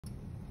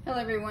Hello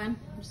everyone,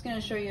 I'm just going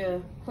to show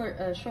you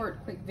a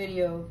short quick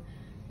video of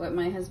what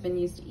my husband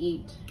used to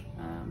eat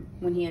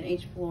when he had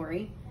H.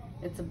 pylori.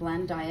 It's a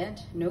bland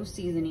diet, no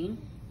seasoning,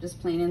 just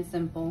plain and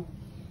simple.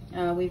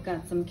 We've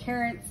got some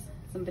carrots,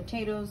 some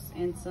potatoes,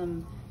 and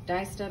some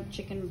diced up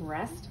chicken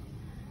breast.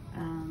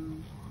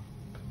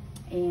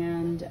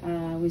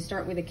 We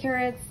start with the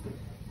carrots,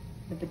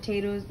 the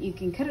potatoes. You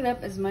can cut it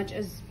up as much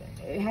as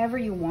however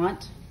you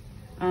want.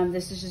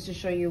 This is just to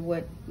show you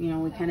what we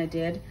kind of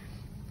did.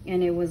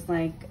 And it was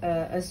like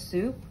a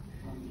soup.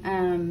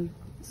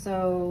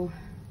 So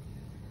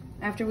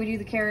after we do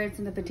the carrots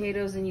and the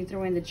potatoes and you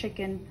throw in the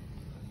chicken,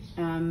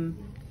 and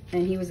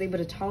he was able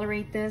to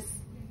tolerate this.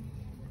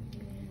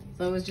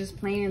 So it was just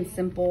plain and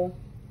simple.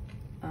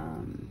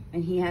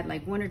 And he had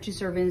like 1 or 2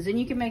 servings, and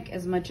you can make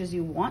as much as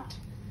you want.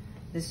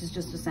 This is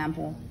just a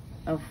sample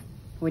of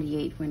what he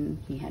ate when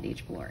he had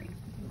H. pylori.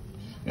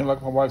 And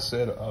like my wife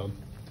said,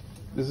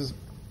 this is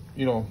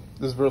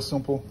very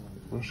simple,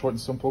 real short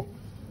and simple.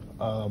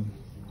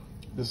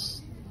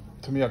 This,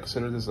 to me, I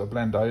consider this a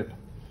bland diet.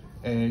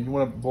 And you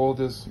want to boil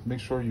this, make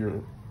sure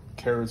your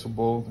carrots are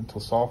boiled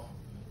until soft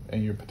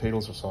and your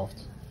potatoes are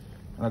soft.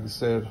 And like we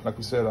said,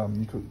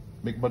 you could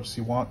make much as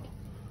you want,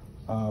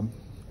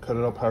 cut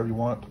it up however you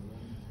want.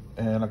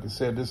 And like I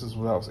said, this is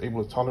what I was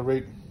able to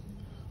tolerate,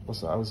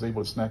 what I was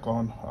able to snack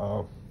on.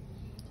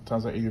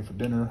 Sometimes I eat it for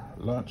dinner,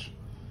 lunch.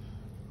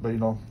 But I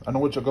know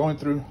what you're going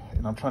through,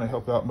 and I'm trying to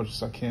help out much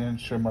as I can,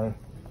 share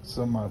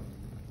some of my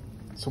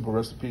simple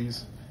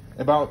recipes.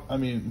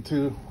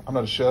 Too, I'm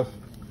not a chef,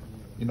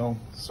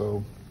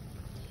 so,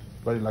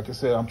 but like I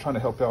said, I'm trying to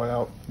help y'all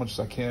out much as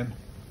I can.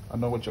 I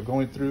know what you're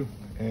going through,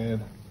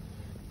 and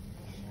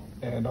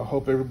I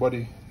hope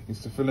everybody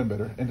is feeling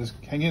better, and just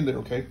hang in there,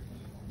 okay?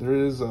 There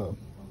is an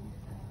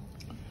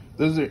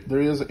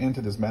end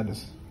to this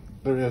madness.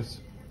 There is.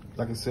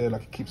 Like I said,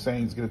 like I keep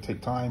saying, it's gonna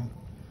take time,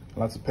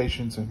 lots of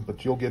patience,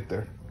 but you'll get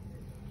there.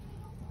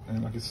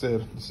 And like I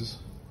said, this is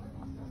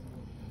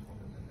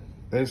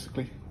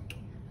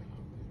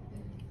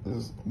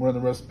one of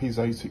the recipes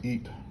I used to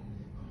eat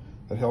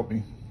that helped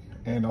me,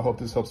 and I hope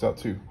this helps out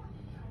too.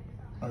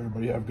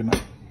 Everybody have a good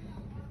night.